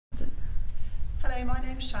Hello, my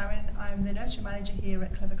name's Sharon. I'm the Nursery Manager here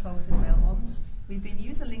at Clever Clogs in Belmont. We've been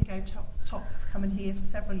using Lingotot coming here for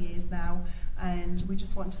several years now, and we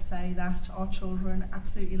just want to say that our children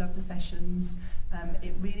absolutely love the sessions.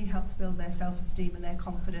 It really helps build their self-esteem and their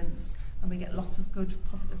confidence, and we get lots of good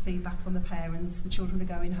positive feedback from the parents. The children are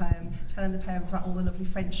going home telling the parents about all the lovely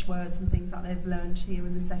French words and things that they've learned here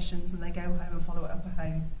in the sessions, and they go home and follow it up at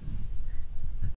home.